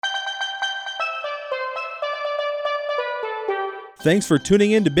Thanks for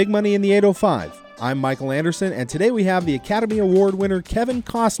tuning in to Big Money in the 805. I'm Michael Anderson, and today we have the Academy Award winner Kevin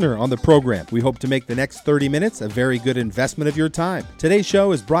Costner on the program. We hope to make the next 30 minutes a very good investment of your time. Today's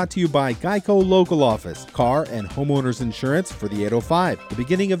show is brought to you by Geico Local Office, car and homeowners insurance for the 805. The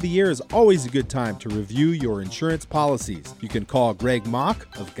beginning of the year is always a good time to review your insurance policies. You can call Greg Mock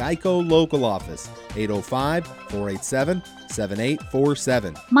of Geico Local Office,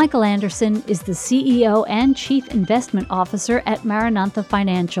 805-487-7847. Michael Anderson is the CEO and Chief Investment Officer at Maranatha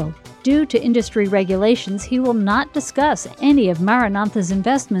Financial. Due to industry regulations, he will not discuss any of Maranatha's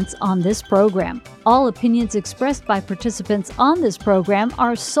investments on this program. All opinions expressed by participants on this program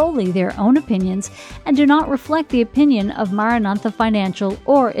are solely their own opinions and do not reflect the opinion of Maranatha Financial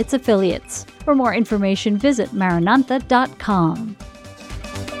or its affiliates. For more information, visit maranatha.com.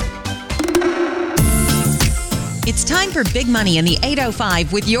 It's time for Big Money in the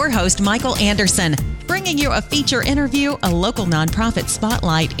 805 with your host, Michael Anderson, bringing you a feature interview, a local nonprofit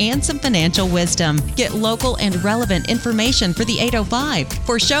spotlight, and some financial wisdom. Get local and relevant information for the 805.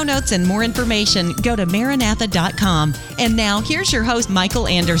 For show notes and more information, go to maranatha.com. And now, here's your host, Michael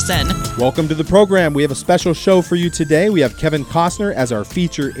Anderson. Welcome to the program. We have a special show for you today. We have Kevin Costner as our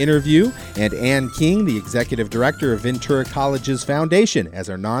feature interview, and Ann King, the Executive Director of Ventura College's Foundation, as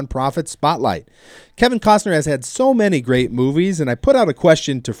our nonprofit spotlight. Kevin Costner has had so many great movies, and I put out a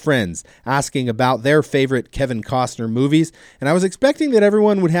question to friends asking about their favorite Kevin Costner movies, and I was expecting that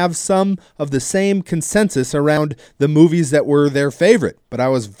everyone would have some of the same consensus around the movies that were their favorite, but I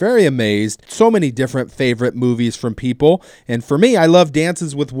was very amazed. So many different favorite movies from people, and for me, I love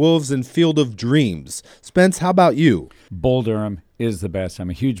Dances with Wolves and Field of Dreams. Spence, how about you? Bull Durham is the best.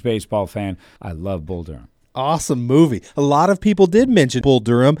 I'm a huge baseball fan. I love Bull Durham. Awesome movie. A lot of people did mention Bull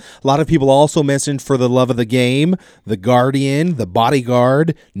Durham. A lot of people also mentioned For the Love of the Game, The Guardian, The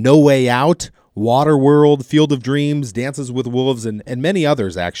Bodyguard, No Way Out, Waterworld, Field of Dreams, Dances with Wolves, and many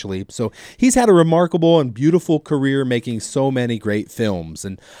others, actually. So he's had a remarkable and beautiful career making so many great films.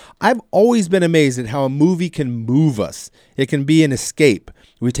 And I've always been amazed at how a movie can move us. It can be an escape.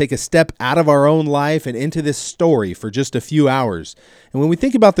 We take a step out of our own life and into this story for just a few hours. And when we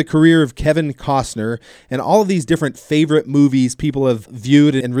think about the career of Kevin Costner and all of these different favorite movies people have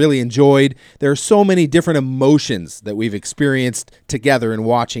viewed and really enjoyed, there are so many different emotions that we've experienced together in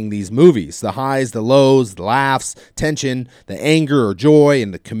watching these movies. The highs, the lows, the laughs, tension, the anger or joy,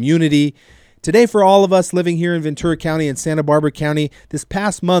 and the community. Today, for all of us living here in Ventura County and Santa Barbara County, this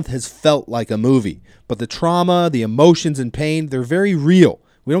past month has felt like a movie. But the trauma, the emotions, and pain, they're very real.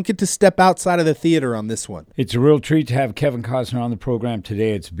 We don't get to step outside of the theater on this one. It's a real treat to have Kevin Costner on the program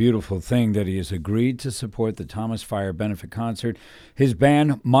today. It's a beautiful thing that he has agreed to support the Thomas Fire Benefit Concert. His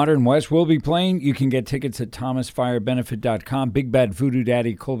band, Modern West, will be playing. You can get tickets at thomasfirebenefit.com. Big Bad Voodoo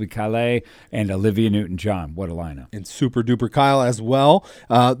Daddy, Colby Calais, and Olivia Newton-John. What a lineup. And Super Duper Kyle as well.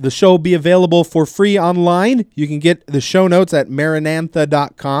 The show will be available for free online. You can get the show notes at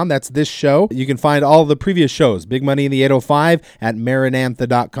maranatha.com. That's this show. You can find all the previous shows, Big Money in the 805, at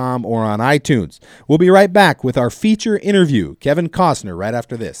maranatha.com or on iTunes. We'll be right back with our feature interview, Kevin Costner, right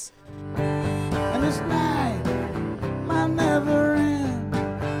after this. And this night might never end,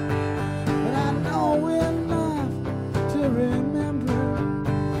 but I know enough to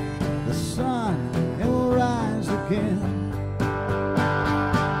remember the sun will rise again.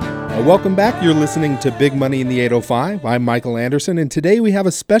 Welcome back. You're listening to Big Money in the 805. I'm Michael Anderson, and today we have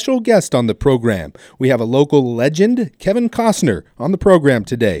a special guest on the program. We have a local legend, Kevin Costner, on the program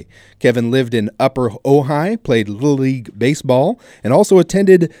today. Kevin lived in Upper Ojai, played Little League Baseball, and also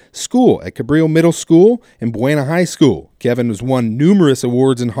attended school at Cabrillo Middle School and Buena High School. Kevin has won numerous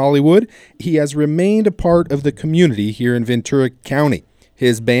awards in Hollywood. He has remained a part of the community here in Ventura County.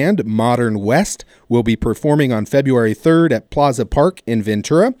 His band, Modern West, will be performing on February 3rd at Plaza Park in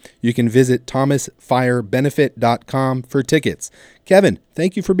Ventura. You can visit thomasfirebenefit.com for tickets. Kevin,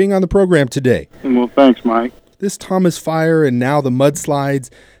 thank you for being on the program today. Well, thanks, Mike. This Thomas Fire and now the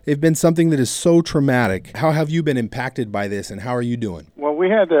mudslides, they've been something that is so traumatic. How have you been impacted by this, and how are you doing? Well, we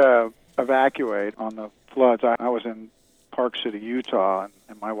had to evacuate on the floods. I was in Park City, Utah,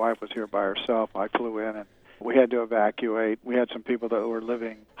 and my wife was here by herself. I flew in, and we had to evacuate. We had some people that were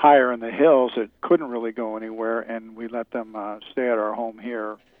living higher in the hills that couldn't really go anywhere, and we let them stay at our home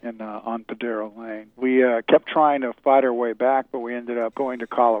here on Padero Lane. We kept trying to fight our way back, but we ended up going to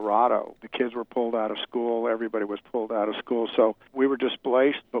Colorado. The kids were pulled out of school. Everybody was pulled out of school. So we were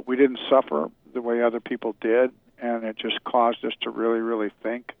displaced, but we didn't suffer the way other people did, and it just caused us to really, really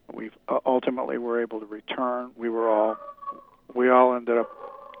think. We ultimately were able to return. We all ended up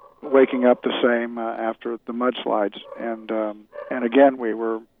waking up the same after the mudslides, and again we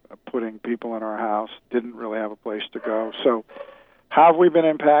were putting people in our house, didn't really have a place to go. So How have we been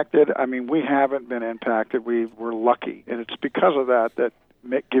impacted? I mean, we haven't been impacted. We're lucky, and it's because of that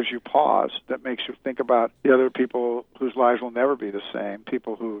gives you pause, that makes you think about the other people whose lives will never be the same,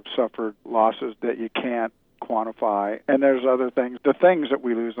 people who've suffered losses that you can't quantify. And there's other things, the things that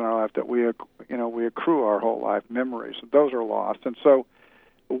we lose in our life that we accrue our whole life, memories, those are lost. And so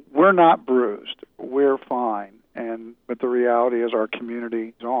we're not bruised. We're fine. But the reality is our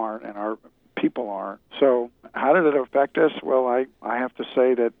communities aren't, and our people aren't. So how did it affect us? Well, I have to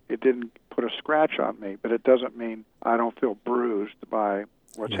say that it didn't put a scratch on me, but it doesn't mean I don't feel bruised by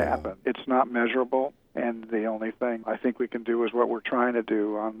what's happened. It's not measurable, and the only thing I think we can do is what we're trying to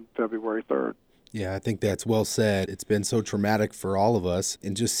do on February 3rd. Yeah, I think that's well said. It's been so traumatic for all of us,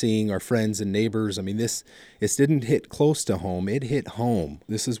 and just seeing our friends and neighbors. I mean, it didn't hit close to home. It hit home.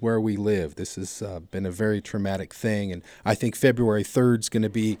 This is where we live. This has been a very traumatic thing, and I think February 3rd is going to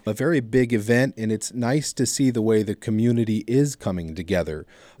be a very big event, and it's nice to see the way the community is coming together.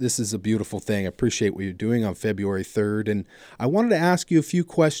 This is a beautiful thing. I appreciate what you're doing on February 3rd, and I wanted to ask you a few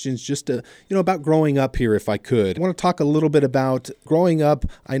questions just to, about growing up here, if I could. I want to talk a little bit about growing up.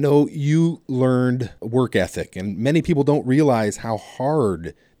 I know you learned work ethic, and many people don't realize how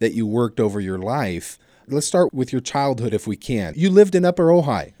hard that you worked over your life. Let's start with your childhood if we can. You lived in Upper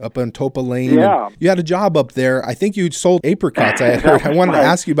Ojai, up on Topa Lane. Yeah. You had a job up there. I think you sold apricots, I had heard. I wanted to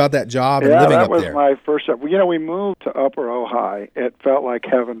ask you about that job and living up there. Yeah, that was my first job. We moved to Upper Ojai. It felt like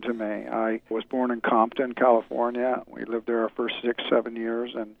heaven to me. I was born in Compton, California. We lived there our first 6-7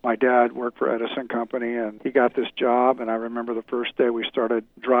 years, and my dad worked for Edison Company, and he got this job, and I remember the first day we started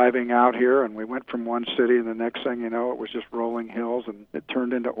driving out here, and we went from one city, and the next thing you know, it was just rolling hills, and it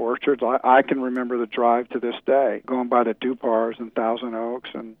turned into orchards. I can remember the drive to this day, going by the Dupars and Thousand Oaks,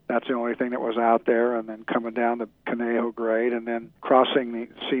 and that's the only thing that was out there, and then coming down the Conejo Grade, and then crossing the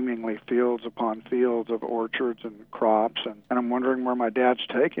seemingly fields upon fields of orchards and crops, and I'm wondering where my dad's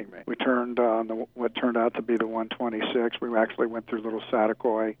taking me. We turned on what turned out to be the 126. We actually went through Little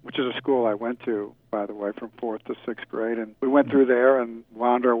Saticoy, which is a school I went to, by the way, from 4th to 6th grade, and we went through there and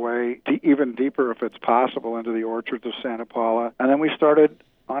wound our way even deeper, if it's possible, into the orchards of Santa Paula, and then we started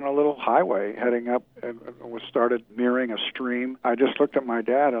on a little highway heading up, and we started nearing a stream. I just looked at my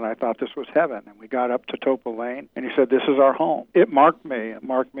dad, and I thought this was heaven. And we got up to Topa Lane, and he said, "This is our home." It marked me. It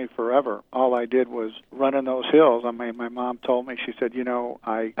marked me forever. All I did was run in those hills. I mean, my mom told me, she said,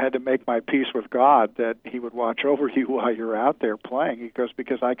 I had to make my peace with God that he would watch over you while you're out there playing. He goes,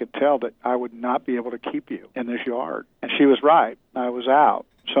 because I could tell that I would not be able to keep you in this yard. And she was right. I was out,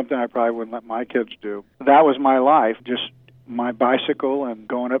 something I probably wouldn't let my kids do. That was my life, just my bicycle and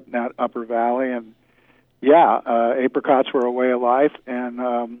going up that upper valley, and apricots were a way of life,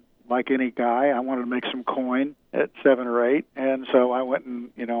 and like any guy, I wanted to make some coin at 7 or 8, and so I went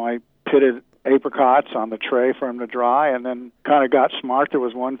and I pitted apricots on the tray for them to dry, and then kind of got smart. There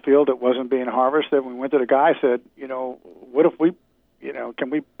was one field that wasn't being harvested. We went to the guy, said, what if we, can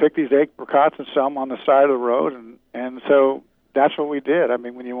we pick these apricots and sell them on the side of the road? And so that's what we did. I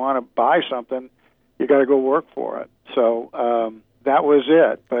mean, when you want to buy something, you got to go work for it. So that was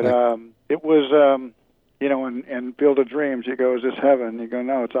it. But it was, in Field of Dreams, you go, "Is this heaven?" You go,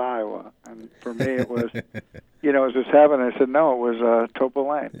 "No, it's Iowa." And for me, it was, "Is this heaven?" I said, "No, it was Topa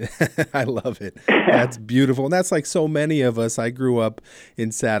Lane." I love it. That's beautiful. And that's like so many of us. I grew up in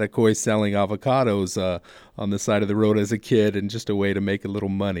Saticoy selling avocados on the side of the road as a kid, and just a way to make a little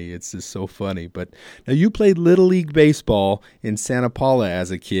money. It's just so funny. But now, you played Little League Baseball in Santa Paula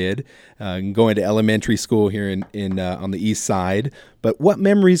as a kid, going to elementary school here in on the east side. But what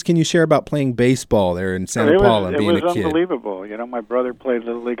memories can you share about playing baseball there in Santa Paula and being a kid? It was unbelievable. My brother played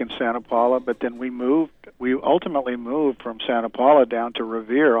Little League in Santa Paula, but then we ultimately moved from Santa Paula down to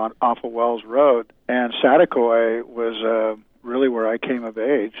Revere off of Wells Road. And Saticoy was really where I came of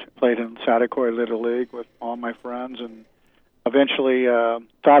age. Played in Saticoy Little League with all my friends, and eventually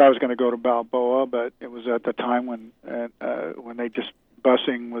thought I was going to go to Balboa, but it was at the time when they just,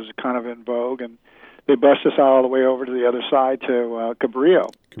 busing was kind of in vogue, and they bused us all the way over to the other side to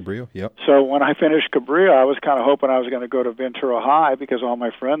Cabrillo. Cabrillo, yep. So when I finished Cabrillo, I was kind of hoping I was going to go to Ventura High because all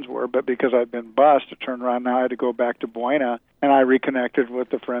my friends were, but because I'd been bused, I turned around now I had to go back to Buena, and I reconnected with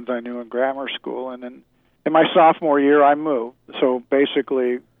the friends I knew in grammar school. And then in my sophomore year, I moved. So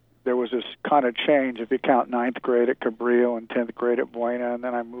basically, there was this kind of change if you count 9th grade at Cabrillo and 10th grade at Buena, and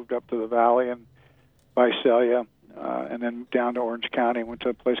then I moved up to the valley and Visalia, and then down to Orange County, went to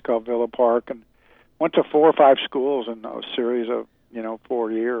a place called Villa Park, and went to 4 or 5 schools in a series of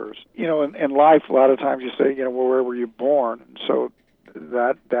 4 years. In life, a lot of times you say, well, where were you born? And so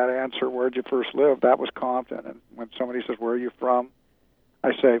that answer, where'd you first live, that was Compton. And when somebody says, where are you from?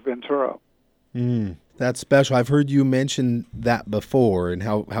 I say Ventura. That's special. I've heard you mention that before, and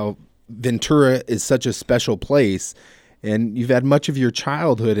how Ventura is such a special place. And you've had much of your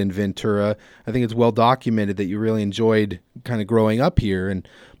childhood in Ventura. I think it's well documented that you really enjoyed kind of growing up here. And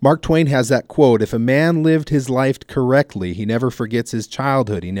Mark Twain has that quote, "If a man lived his life correctly, he never forgets his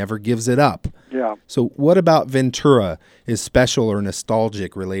childhood. He never gives it up." Yeah. So what about Ventura is special or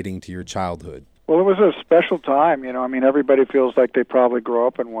nostalgic relating to your childhood? Well, it was a special time. I mean, everybody feels like they probably grew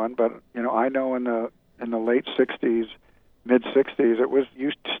up in one, but, I know in the late 60s, mid-60s, it was,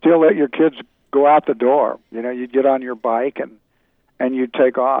 you still let your kids go out the door. You'd get on your bike and you'd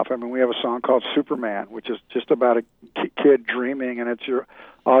take off. I mean, we have a song called Superman, which is just about a kid dreaming, and it's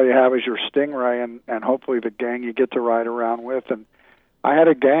all you have is your Stingray and hopefully the gang you get to ride around with. And I had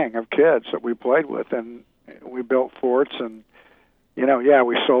a gang of kids that we played with, and we built forts, and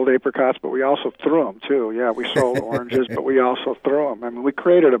we sold apricots, but we also threw them too. Yeah, we sold oranges, but we also threw them. I mean, we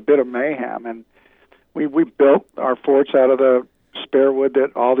created a bit of mayhem, and we built our forts out of the spare wood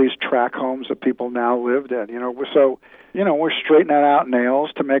that all these track homes that people now lived in. So we're straightening out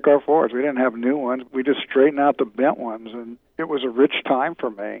nails to make our forts. We didn't have new ones. We just straightened out the bent ones, and it was a rich time for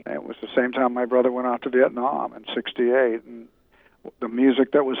me. It was the same time my brother went off to Vietnam in '68, and the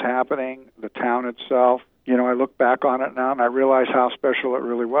music that was happening, the town itself. I look back on it now, and I realize how special it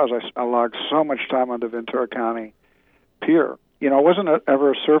really was. I logged so much time on the Ventura County Pier. I wasn't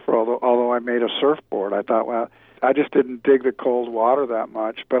ever a surfer, although I made a surfboard. I thought, well, I just didn't dig the cold water that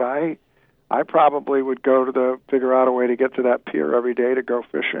much. But I probably would figure out a way to get to that pier every day to go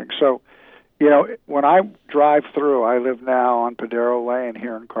fishing. So, when I drive through, I live now on Padero Lane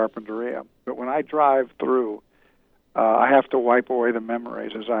here in Carpinteria. But when I drive through, I have to wipe away the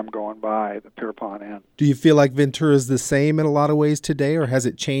memories as I'm going by the Pierpont Inn. Do you feel like Ventura is the same in a lot of ways today, or has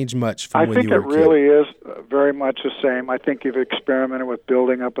it changed much from when you were a kid? I think it really is very much the same. I think you've experimented with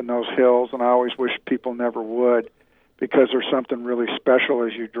building up in those hills, and I always wish people never would, because there's something really special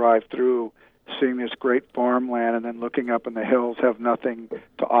as you drive through, seeing this great farmland and then looking up in the hills have nothing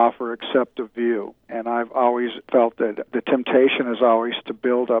to offer except a view. And I've always felt that the temptation is always to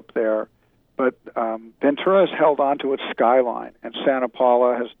build up there. But Ventura has held on to its skyline, and Santa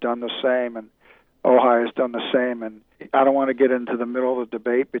Paula has done the same, and Ojai has done the same. And I don't want to get into the middle of the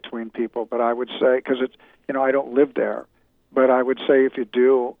debate between people, but I would say, because it's, I don't live there, but I would say if you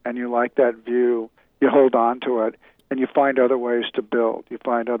do and you like that view, you hold on to it, and you find other ways to build. You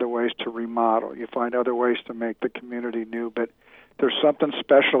find other ways to remodel. You find other ways to make the community new. But there's something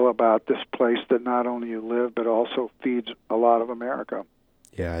special about this place that not only you live, but also feeds a lot of America.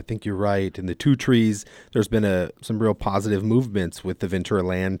 Yeah, I think you're right. In the Two Trees, there's been some real positive movements with the Ventura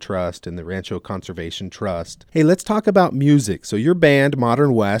Land Trust and the Rancho Conservation Trust. Hey, let's talk about music. So your band,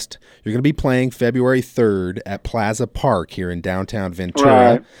 Modern West, you're going to be playing February 3rd at Plaza Park here in downtown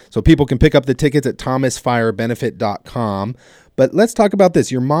Ventura. Right. So people can pick up the tickets at thomasfirebenefit.com. But let's talk about this.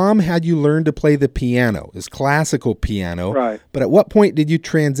 Your mom had you learn to play the piano, this classical piano. Right. But at what point did you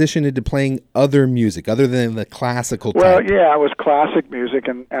transition into playing other music other than the classical type? Well, yeah, it was classic music,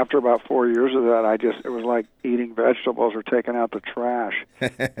 and after about 4 years of that, it was like eating vegetables or taking out the trash,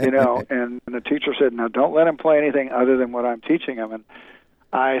 and the teacher said, "Now don't let him play anything other than what I'm teaching him." And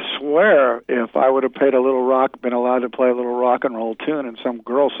I swear, if I would have been allowed to play a little rock and roll tune, and some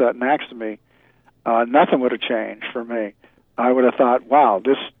girl sat next to me, nothing would have changed for me. I would have thought, wow,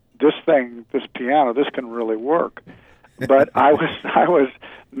 this piano, this can really work. But I was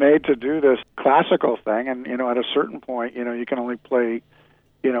made to do this classical thing, and at a certain point, you can only play,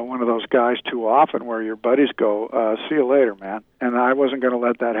 one of those guys too often where your buddies go, "See you later, man." And I wasn't going to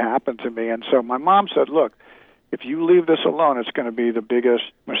let that happen to me. And so my mom said, "Look, if you leave this alone, it's going to be the biggest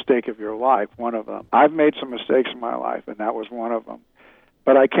mistake of your life." One of them. I've made some mistakes in my life, and that was one of them.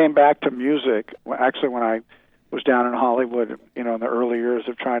 But I came back to music. Actually, when I was down in Hollywood, in the early years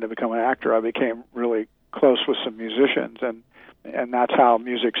of trying to become an actor, I became really close with some musicians, and that's how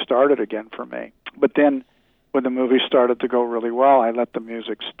music started again for me. But then when the movie started to go really well, I let the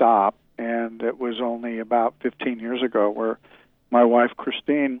music stop, and it was only about 15 years ago where my wife,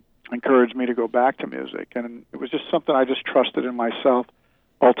 Christine, encouraged me to go back to music, and it was just something I just trusted in myself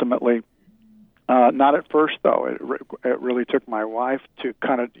ultimately. Not at first, though. It really took my wife to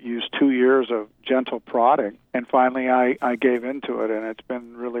kind of use 2 years of gentle prodding And finally, I gave into it, and it's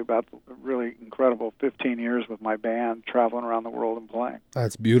been really incredible 15 years with my band, traveling around the world and playing.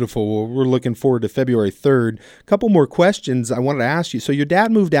 That's beautiful. Well, we're looking forward to February 3rd. A couple more questions I wanted to ask you. So your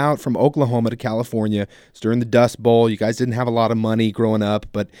dad moved out from Oklahoma to California. It's during the Dust Bowl. You guys didn't have a lot of money growing up,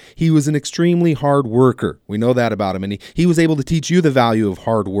 but he was an extremely hard worker. We know that about him, and he was able to teach you the value of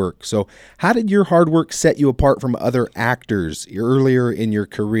hard work. So how did your hard work set you apart from other actors earlier in your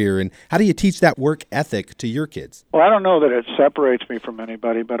career, and how do you teach that work ethic to your kids? Well, I don't know that it separates me from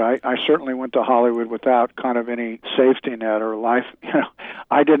anybody, but I certainly went to Hollywood without kind of any safety net or life.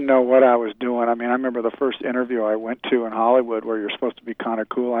 I didn't know what I was doing. I mean, I remember the first interview I went to in Hollywood where you're supposed to be kind of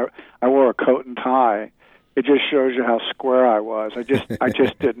cool. I wore a coat and tie. It just shows you how square I was. I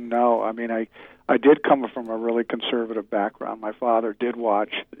just didn't know. I mean, I did come from a really conservative background. My father did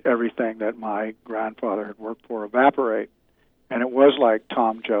watch everything that my grandfather had worked for evaporate. And it was like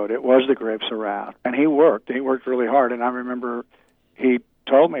Tom Joad. It was the grapes around. And he worked really hard. And I remember he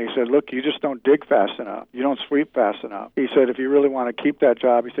told me, he said, look, you just don't dig fast enough. You don't sweep fast enough. He said, if you really want to keep that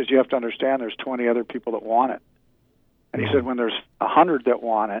job, he says, you have to understand there's 20 other people that want it. And he said, when there's 100 that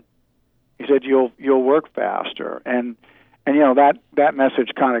want it, he said, you'll work faster. And that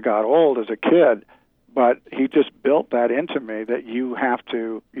message kind of got old as a kid. But he just built that into me that you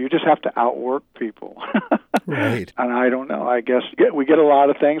just have to outwork people. Right. And I don't know. I guess we get a lot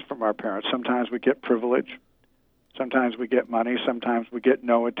of things from our parents. Sometimes we get privilege. Sometimes we get money. Sometimes we get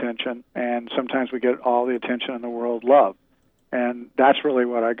no attention. And sometimes we get all the attention in the world, love. And that's really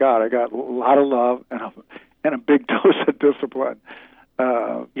what I got. I got a lot of love and a big dose of discipline.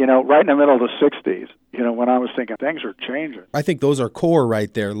 Right in the middle of the 60s, when I was thinking things are changing. I think those are core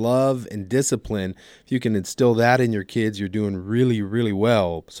right there, love and discipline. If you can instill that in your kids, you're doing really, really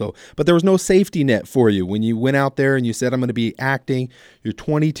well. So, but there was no safety net for you when you went out there and you said, I'm going to be acting. You're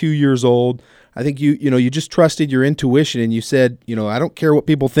 22 years old. I think you just trusted your intuition and you said, I don't care what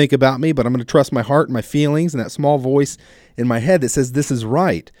people think about me, but I'm going to trust my heart and my feelings and that small voice in my head that says this is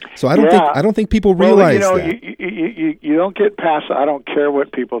right. So I don't think people realize that. You don't get past, I don't care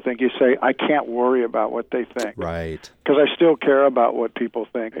what people think. You say, I can't worry about what they think. Right. Because I still care about what people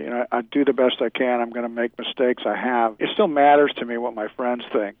think. I do the best I can. I'm going to make mistakes. I have. It still matters to me what my friends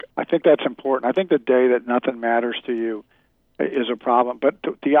think. I think that's important. I think the day that nothing matters to you is a problem. But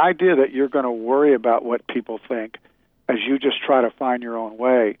the idea that you're going to worry about what people think as you just try to find your own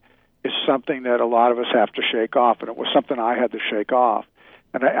way is something that a lot of us have to shake off. And it was something I had to shake off.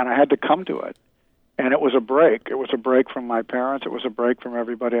 And I had to come to it. And it was a break. It was a break from my parents. It was a break from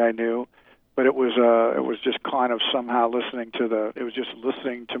everybody I knew. But it was just kind of somehow listening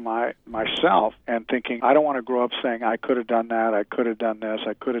to myself and thinking, I don't want to grow up saying I could have done that, I could have done this,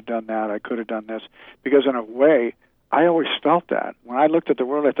 I could have done that, I could have done this. Because in a way, I always felt that. When I looked at the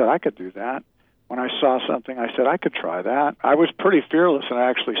world, I thought I could do that. When I saw something, I said I could try that. I was pretty fearless, and I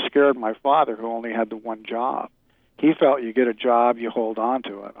actually scared my father, who only had the one job. He felt you get a job, you hold on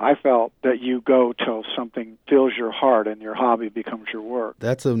to it. I felt that you go till something fills your heart and your hobby becomes your work.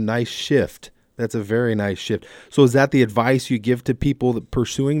 That's a nice shift. That's a very nice shift. So is that the advice you give to people that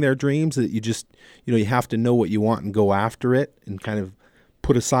pursuing their dreams, that you just, you have to know what you want and go after it and kind of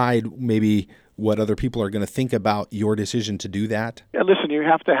put aside maybe what other people are going to think about your decision to do that? Yeah, listen, you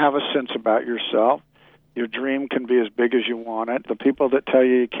have to have a sense about yourself. Your dream can be as big as you want it. The people that tell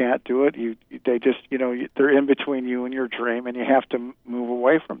you can't do it, they're in between you and your dream, and you have to move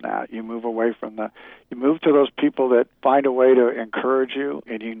away from that. You move to those people that find a way to encourage you,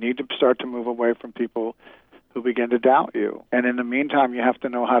 and you need to start to move away from people who begin to doubt you. And in the meantime, you have to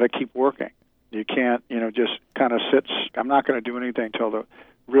know how to keep working. You can't, just kind of sit. I'm not going to do anything until the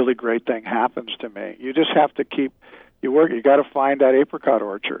really great thing happens to me. You just have to keep. You work. You got to find that apricot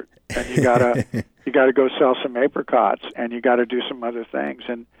orchard, and you got to go sell some apricots, and you got to do some other things.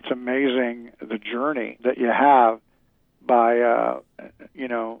 And it's amazing the journey that you have by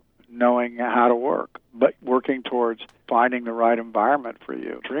knowing how to work, but working towards finding the right environment for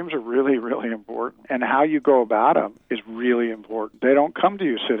you. Dreams are really, really important, and how you go about them is really important. They don't come to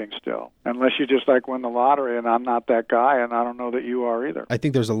you sitting still, unless you just win the lottery, and I'm not that guy, and I don't know that you are either. I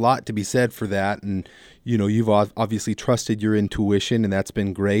think there's a lot to be said for that, and you've obviously trusted your intuition, and that's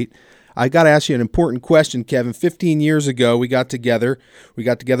been great. I got to ask you an important question, Kevin. 15 years ago, we got together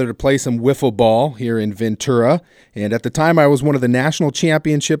to play some wiffle ball here in Ventura. And at the time, I was one of the national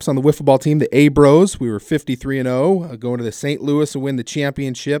championships on the wiffle ball team, the A-Bros. We were 53-0, going to the St. Louis to win the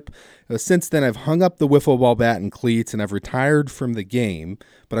championship. Since then, I've hung up the wiffle ball bat and cleats, and I've retired from the game.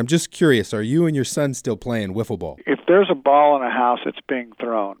 But I'm just curious, are you and your son still playing wiffle ball? If there's a ball in a house, it's being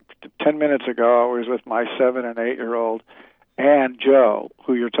thrown. 10 minutes ago, I was with my 7 and 8-year-old and Joe,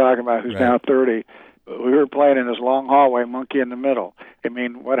 who you're talking about, who's now 30. we were playing in this long hallway, monkey in the middle. I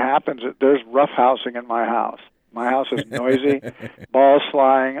mean, what happens is there's roughhousing in my house. My house is noisy. Balls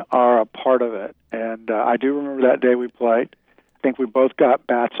flying are a part of it. And I do remember that day we played. I think we both got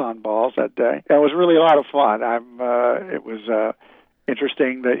bats on balls that day. It was really a lot of fun. It was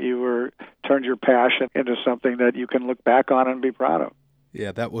interesting that you turned your passion into something that you can look back on and be proud of.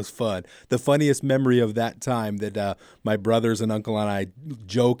 Yeah, that was fun. The funniest memory of that time that my brothers and uncle and I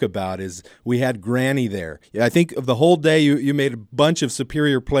joke about is we had Granny there. I think of the whole day you made a bunch of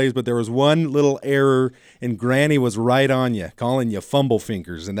superior plays, but there was one little error, and Granny was right on you, calling you fumble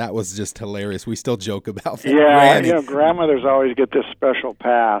fingers, and that was just hilarious. We still joke about that. Yeah, Granny. grandmothers always get this special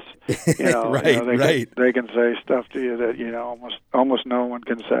pass. Right. They can say stuff to you that almost no one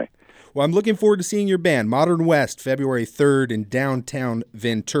can say. Well, I'm looking forward to seeing your band, Modern West, February 3rd in downtown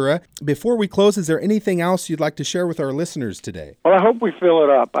Ventura. Before we close, is there anything else you'd like to share with our listeners today? Well, I hope we fill it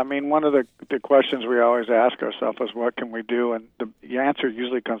up. I mean, one of the questions we always ask ourselves is, what can we do? And the answer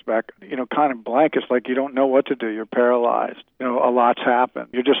usually comes back, kind of blank. It's like you don't know what to do. You're paralyzed. A lot's happened.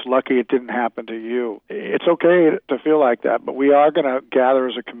 You're just lucky it didn't happen to you. It's okay to feel like that, but we are going to gather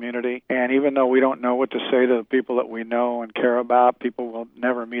as a community. And even though we don't know what to say to the people that we know and care about, people will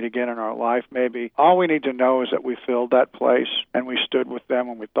never meet again in our life maybe. All we need to know is that we filled that place and we stood with them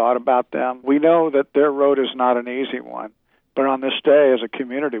and we thought about them. We know that their road is not an easy one, but on this day as a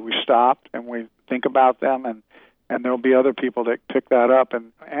community we stopped and we think about them, and there'll be other people that pick that up.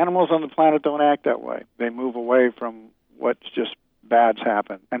 And animals on the planet don't act that way. They move away from what's just bad's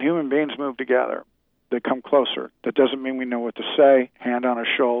happened. And human beings move together. They come closer. That doesn't mean we know what to say, hand on a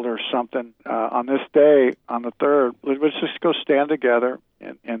shoulder, something. On this day, on the 3rd, let's just go stand together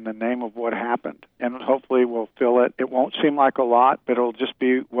in the name of what happened. And hopefully we'll feel it. It won't seem like a lot, but it'll just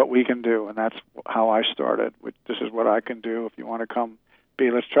be what we can do. And that's how I started. This is what I can do. If you want to come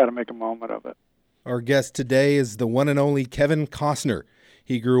let's try to make a moment of it. Our guest today is the one and only Kevin Costner.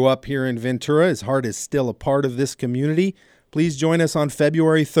 He grew up here in Ventura. His heart is still a part of this community. Please join us on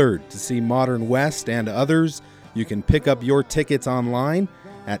February 3rd to see Modern West and others. You can pick up your tickets online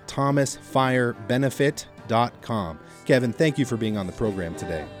at thomasfirebenefit.com. Kevin, thank you for being on the program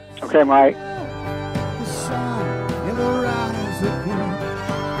today. Okay, Mike. The sun never rises again.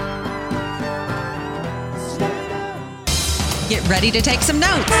 Get ready to take some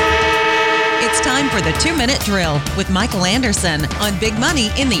notes. It's time for the 2-minute drill with Michael Anderson on Big Money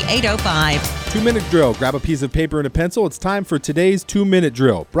in the 805. 2-minute drill. Grab a piece of paper and a pencil. It's time for today's 2-minute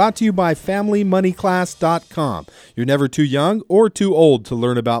drill, brought to you by FamilyMoneyClass.com. You're never too young or too old to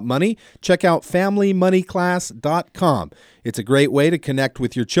learn about money. Check out FamilyMoneyClass.com. It's a great way to connect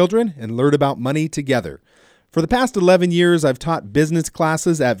with your children and learn about money together. For the past 11 years, I've taught business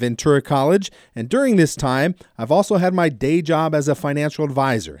classes at Ventura College, and during this time, I've also had my day job as a financial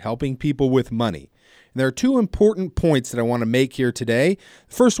advisor, helping people with money. And there are 2 important points that I want to make here today.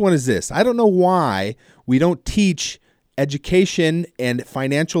 The first one is this. I don't know why we don't teach education and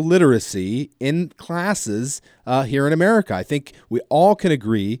financial literacy in classes here in America. I think we all can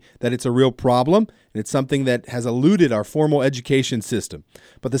agree that it's a real problem, and it's something that has eluded our formal education system.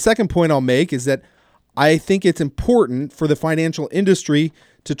 But the second point I'll make is that I think it's important for the financial industry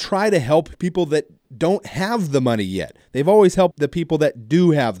to try to help people that don't have the money yet. They've always helped the people that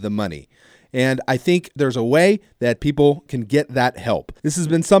do have the money. And I think there's a way that people can get that help. This has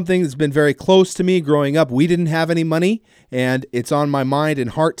been something that's been very close to me growing up. We didn't have any money, and it's on my mind and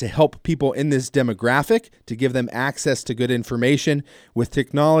heart to help people in this demographic, to give them access to good information. With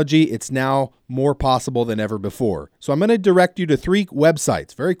technology, it's now more possible than ever before. So I'm going to direct you to 3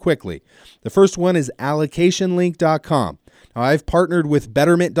 websites very quickly. The first one is allocationlink.com. Now, I've partnered with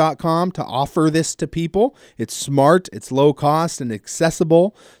Betterment.com to offer this to people. It's smart, it's low cost, and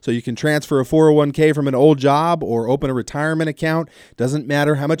accessible, so you can transfer a 401k from an old job or open a retirement account. Doesn't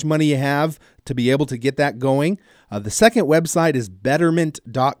matter how much money you have to be able to get that going. The second website is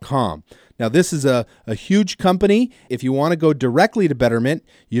Betterment.com. Now, this is a huge company. If you want to go directly to Betterment,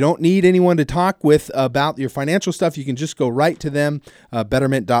 you don't need anyone to talk with about your financial stuff. You can just go right to them.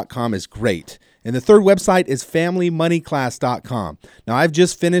 Betterment.com is great. And the third website is FamilyMoneyClass.com. Now, I've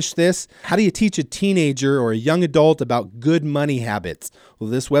just finished this. How do you teach a teenager or a young adult about good money habits? Well,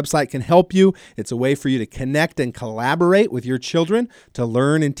 this website can help you. It's a way for you to connect and collaborate with your children to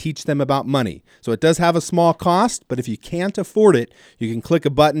learn and teach them about money. So it does have a small cost, but if you can't afford it, you can click a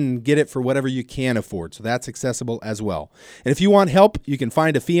button and get it for whatever you can afford. So that's accessible as well. And if you want help, you can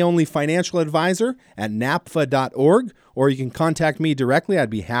find a fee-only financial advisor at napfa.org, or you can contact me directly. I'd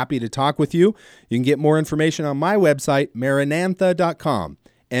be happy to talk with you. You can get more information on my website, maranantha.com,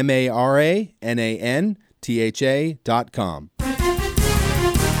 MARANANTHA.com.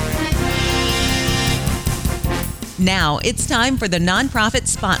 Now it's time for the Nonprofit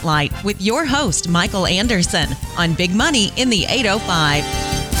Spotlight with your host, Michael Anderson, on Big Money in the 805.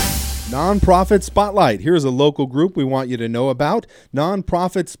 Nonprofit Spotlight. Here's a local group we want you to know about,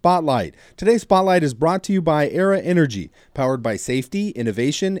 Nonprofit Spotlight. Today's Spotlight is brought to you by Era Energy, powered by safety,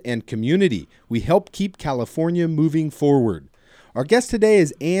 innovation, and community. We help keep California moving forward. Our guest today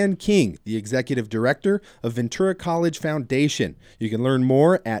is Ann King, the Executive Director of Ventura College Foundation. You can learn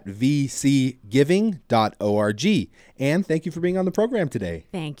more at vcgiving.org. Ann, thank you for being on the program today.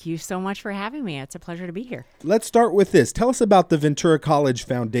 Thank you so much for having me. It's a pleasure to be here. Let's start with this. Tell us about the Ventura College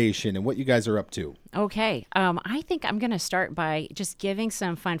Foundation and what you guys are up to. Okay. I think I'm going to start by just giving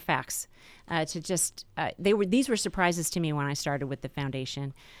some fun facts. These were surprises to me when I started with the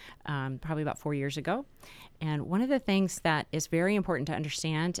foundation, probably about 4 years ago. And one of the things that is very important to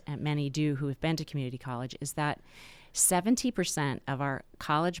understand, and many do who have been to community college, is that 70% of our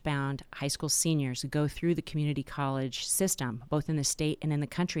college-bound high school seniors go through the community college system, both in the state and in the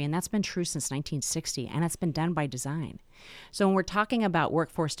country, and that's been true since 1960, and it's been done by design. So when we're talking about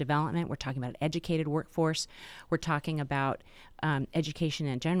workforce development, we're talking about an educated workforce, we're talking about education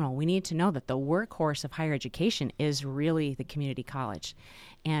in general, we need to know that the workhorse of higher education is really the community college.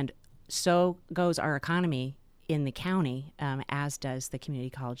 And so goes our economy in the county, as does the community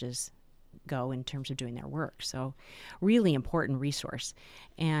colleges go in terms of doing their work. So really important resource.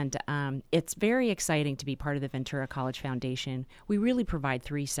 And it's very exciting to be part of the Ventura College Foundation. We really provide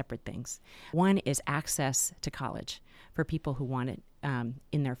three separate things. One is access to college for people who want it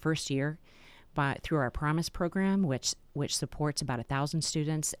in their first year through our Promise program, which supports about 1,000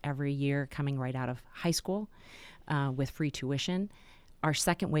 students every year coming right out of high school with free tuition. Our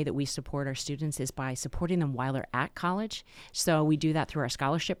second way that we support our students is by supporting them while they're at college. So we do that through our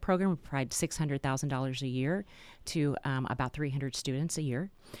scholarship program. We provide $600,000 a year to about 300 students a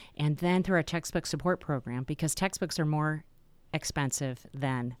year. And then through our textbook support program, because textbooks are more expensive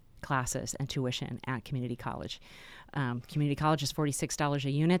than classes and tuition at community college. Community college is $46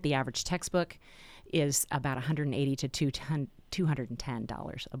 a unit. The average textbook is about $180 to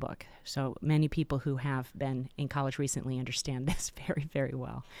 $210 a book. So many people who have been in college recently understand this very, very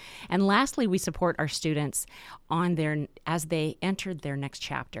well. And lastly, we support our students as they enter their next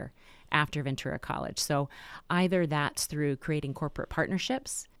chapter after Ventura College. So either that's through creating corporate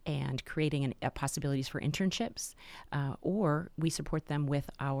partnerships and creating possibilities for internships, or we support them with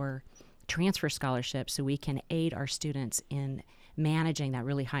our transfer scholarships so we can aid our students in managing that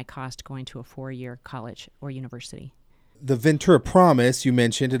really high cost going to a 4-year college or university. The Ventura Promise you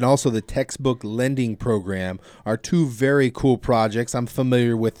mentioned and also the textbook lending program are two very cool projects. I'm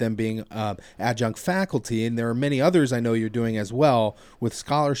familiar with them being adjunct faculty, and there are many others I know you're doing as well with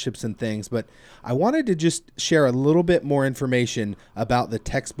scholarships and things, but I wanted to just share a little bit more information about the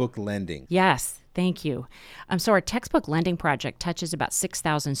textbook lending. Yes. Thank you. So our textbook lending project touches about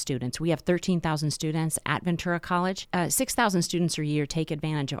 6,000 students. We have 13,000 students at Ventura College. 6,000 students a year take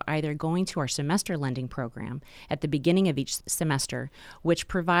advantage of either going to our semester lending program at the beginning of each semester, which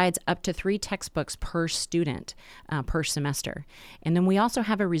provides up to 3 textbooks per student per semester. And then we also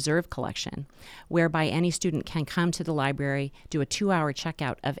have a reserve collection whereby any student can come to the library, do a 2-hour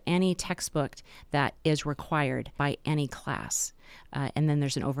checkout of any textbook that is required by any class. And then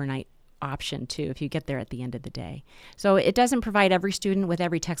there's an overnight option too if you get there at the end of the day. So it doesn't provide every student with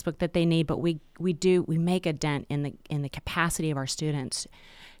every textbook that they need, but we make a dent in the capacity of our students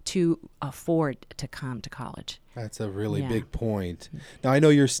to afford to come to college. That's a really big point. Now, I know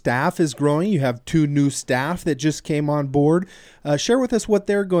your staff is growing. You have 2 new staff that just came on board. Share with us what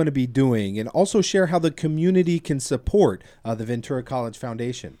they're going to be doing, and also share how the community can support the Ventura College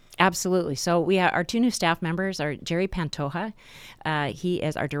Foundation. Absolutely. So our 2 new staff members are Jerry Pantoja. He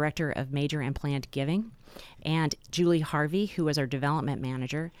is our Director of Major and Planned Giving. And Julie Harvey, who is our development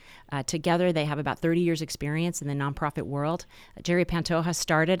manager. Together, they have about 30 years' experience in the nonprofit world. Jerry Pantoja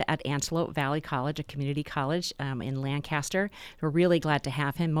started at Antelope Valley College, a community college in Lancaster. We're really glad to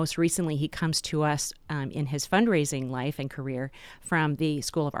have him. Most recently, he comes to us in his fundraising life and career from the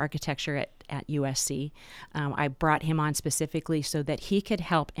School of Architecture at USC. I brought him on specifically so that he could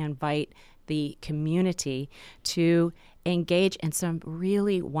help invite the community to engage in some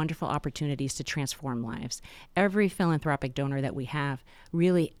really wonderful opportunities to transform lives. Every philanthropic donor that we have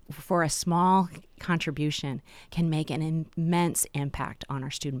really, for a small contribution, can make an immense impact on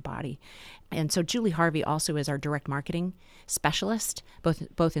our student body. And so Julie Harvey also is our direct marketing specialist,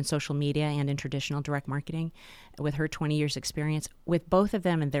 both in social media and in traditional direct marketing. With her 20 years experience, with both of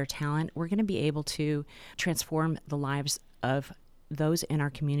them and their talent, we're going to be able to transform the lives of those in our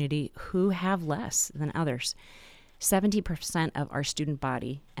community who have less than others. 70% of our student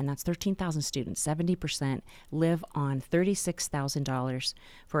body, and that's 13,000 students, 70% live on $36,000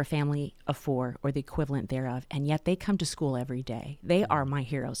 for a family of 4 or the equivalent thereof, and yet they come to school every day. They are my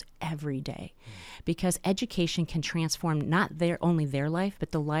heroes every day, because education can transform not only their life,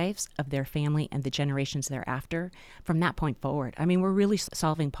 but the lives of their family and the generations thereafter from that point forward. I mean, we're really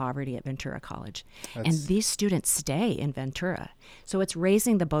solving poverty at Ventura College, and these students stay in Ventura. So it's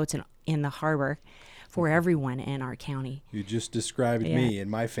raising the boats in the harbor for everyone in our county. You just described me and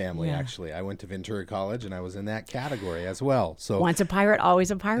my family, actually. I went to Ventura College, and I was in that category as well. So once a pirate,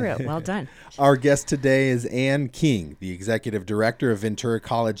 always a pirate. Well done. Our guest today is Ann King, the Executive Director of Ventura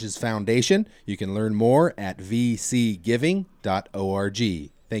College's Foundation. You can learn more at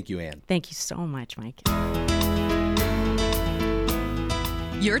vcgiving.org. Thank you, Ann. Thank you so much, Mike.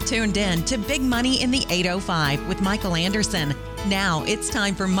 You're tuned in to Big Money in the 805 with Michael Anderson. Now it's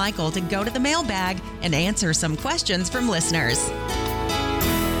time for Michael to go to the mailbag and answer some questions from listeners.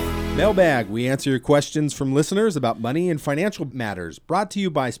 Mailbag. We answer your questions from listeners about money and financial matters. Brought to you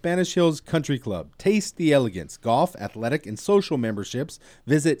by Spanish Hills Country Club. Taste the elegance. Golf, athletic, and social memberships.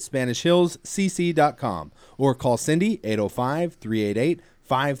 Visit SpanishHillsCC.com or call Cindy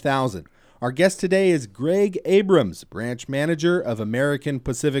 805-388-5000. Our guest today is Greg Abrams, branch manager of American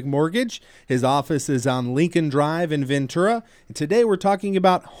Pacific Mortgage. His office is on Lincoln Drive in Ventura, and today we're talking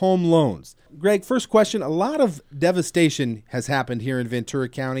about home loans. Greg, first question. A lot of devastation has happened here in Ventura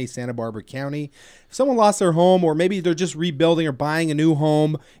County, Santa Barbara County. If someone lost their home, or maybe they're just rebuilding or buying a new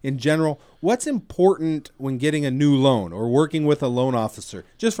home in general, what's important when getting a new loan or working with a loan officer,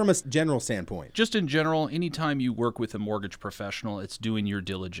 just from a general standpoint? Just in general, anytime you work with a mortgage professional, it's doing your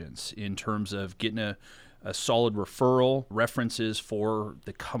diligence in terms of getting a solid referral, references for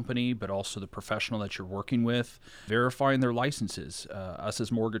the company, but also the professional that you're working with, verifying their licenses. Us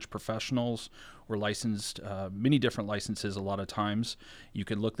as mortgage professionals, we're licensed, many different licenses a lot of times. You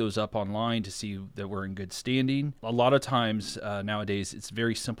can look those up online to see that we're in good standing. A lot of times nowadays, it's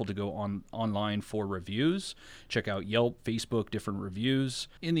very simple to go online for reviews. Check out Yelp, Facebook, different reviews.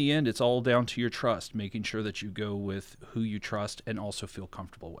 In the end, it's all down to your trust, making sure that you go with who you trust and also feel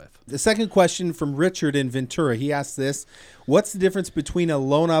comfortable with. The second question from Richard in Ventura. He asked this: what's the difference between a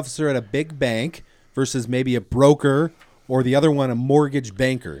loan officer at a big bank versus maybe a broker, or the other one, a mortgage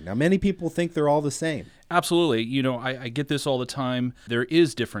banker? Now, many people think they're all the same. Absolutely. You know, I get this all the time. There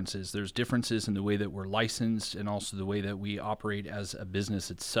is differences. There's differences in the way that we're licensed and also the way that we operate as a business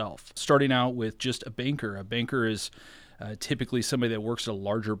itself. Starting out with just a banker. A banker is typically somebody that works at a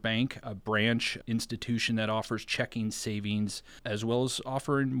larger bank, a branch institution that offers checking, savings, as well as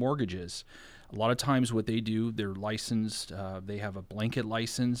offering mortgages. A lot of times what they do, they're licensed, they have a blanket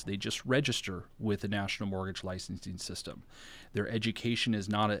license, they just register with the National Mortgage Licensing System. Their education is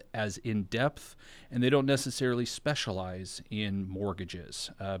not as in-depth, and they don't necessarily specialize in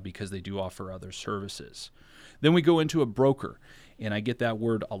mortgages because they do offer other services. Then we go into a broker, and I get that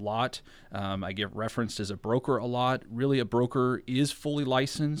word a lot. I get referenced as a broker a lot. Really, a broker is fully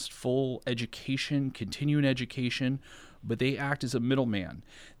licensed, full education, continuing education, but they act as a middleman.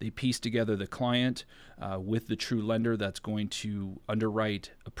 They piece together the client with the true lender that's going to underwrite,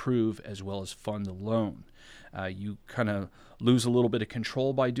 approve, as well as fund the loan. You kind of lose a little bit of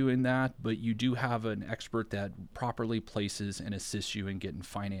control by doing that, but you do have an expert that properly places and assists you in getting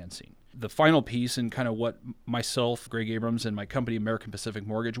financing. The final piece, and kind of what myself, Greg Abrams, and my company, American Pacific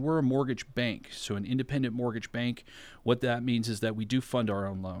Mortgage, we're a mortgage bank. So an independent mortgage bank, what that means is that we do fund our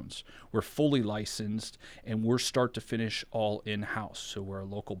own loans. We're fully licensed, and we're start to finish all in-house. So we're a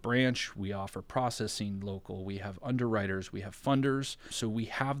local branch. We offer processing local. We have underwriters. We have funders. So we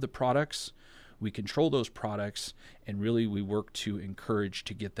have the products. We control those products, and really we work to encourage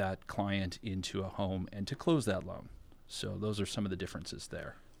to get that client into a home and to close that loan. So those are some of the differences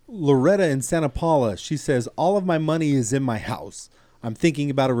there. Loretta in Santa Paula, she says, all of my money is in my house. I'm thinking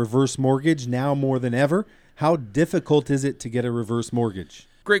about a reverse mortgage now more than ever. How difficult is it to get a reverse mortgage?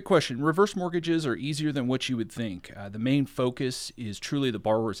 Great question. Reverse mortgages are easier than what you would think. The main focus is truly the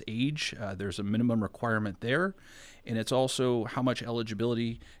borrower's age. There's a minimum requirement there, and it's also how much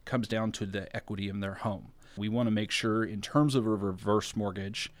eligibility comes down to the equity in their home. We want to make sure in terms of a reverse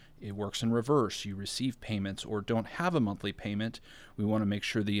mortgage, it works in reverse. You receive payments or don't have a monthly payment. We want to make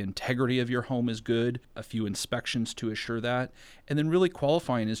sure the integrity of your home is good, a few inspections to assure that. And then really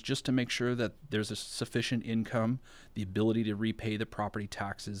qualifying is just to make sure that there's a sufficient income, the ability to repay the property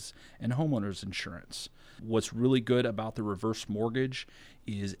taxes and homeowners insurance. What's really good about the reverse mortgage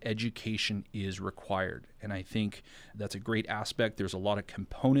is education is required. And I think that's a great aspect. There's a lot of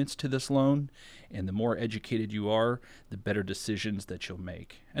components to this loan, and the more educated you are, the better decisions that you'll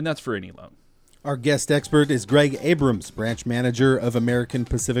make. And that's for any loan. Our guest expert is Greg Abrams, branch manager of American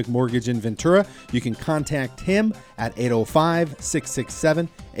Pacific Mortgage in Ventura. You can contact him at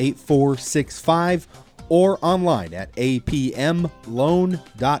 805-667-8465 or online at apmloan.com.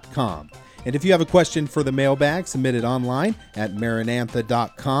 And if you have a question for the mailbag, submit it online at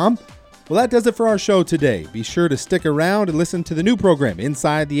maranatha.com. Well, that does it for our show today. Be sure to stick around and listen to the new program,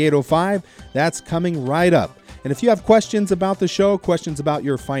 Inside the 805. That's coming right up. And if you have questions about the show, questions about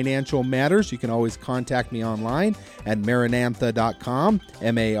your financial matters, you can always contact me online at maranatha.com,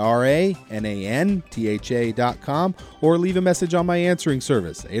 maranatha.com, or leave a message on my answering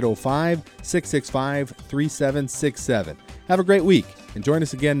service, 805-665-3767. Have a great week, and join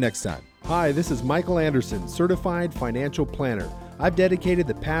us again next time. Hi, this is Michael Anderson, Certified Financial Planner. I've dedicated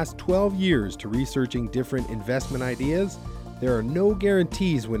the past 12 years to researching different investment ideas. There are no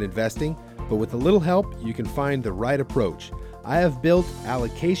guarantees when investing, but with a little help, you can find the right approach. I have built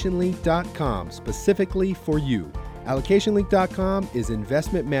allocationlink.com specifically for you. Allocationlink.com is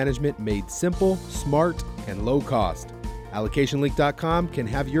investment management made simple, smart, and low cost. Allocationlink.com can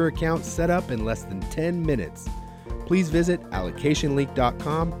have your account set up in less than 10 minutes. Please visit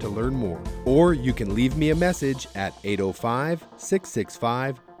allocationlink.com to learn more, or you can leave me a message at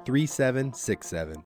 805-665-3767.